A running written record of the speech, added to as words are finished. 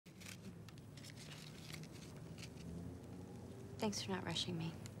Thanks for not rushing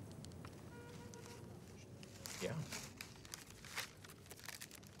me. Yeah.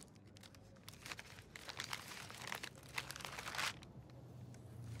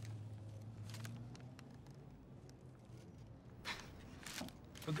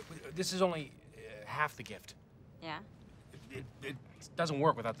 This is only half the gift. Yeah? It doesn't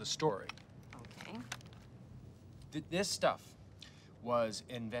work without the story. Okay. This stuff was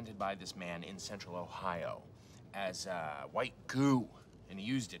invented by this man in central Ohio as white goo, and he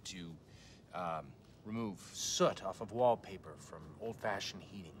used it to remove soot off of wallpaper from old-fashioned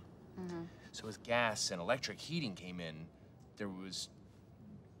heating. Mm-hmm. So as gas and electric heating came in, there was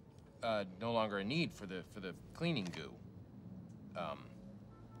no longer a need for the cleaning goo.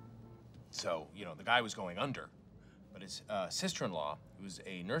 So, you know, the guy was going under, but his sister-in-law, who was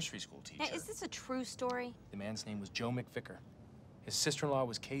a nursery school teacher. Now, is this a true story? The man's name was Joe McVicker. His sister-in-law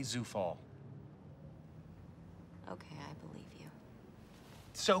was Kay Zufall. Okay, I believe you.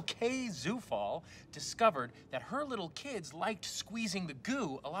 So Kay Zufall discovered that her little kids liked squeezing the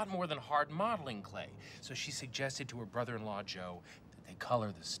goo a lot more than hard modeling clay. So she suggested to her brother-in-law, Joe, that they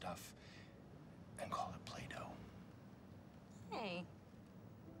color the stuff and call it Play-Doh. Hey.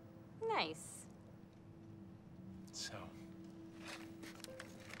 Nice. So,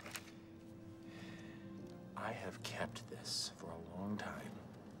 I have kept this for a long time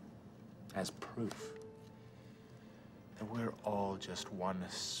as proof that we're all just one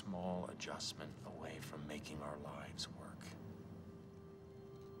small adjustment away from making our lives work.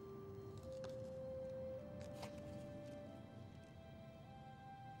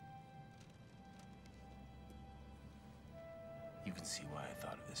 You can see why I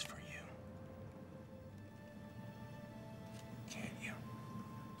thought of this for you. Can't you?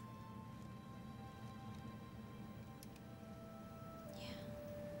 Yeah.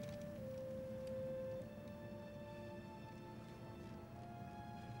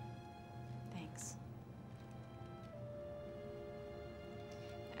 Thanks.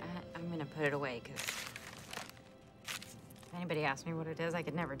 I'm gonna put it away, because if anybody asks me what it is, I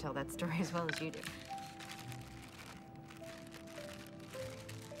could never tell that story as well as you do.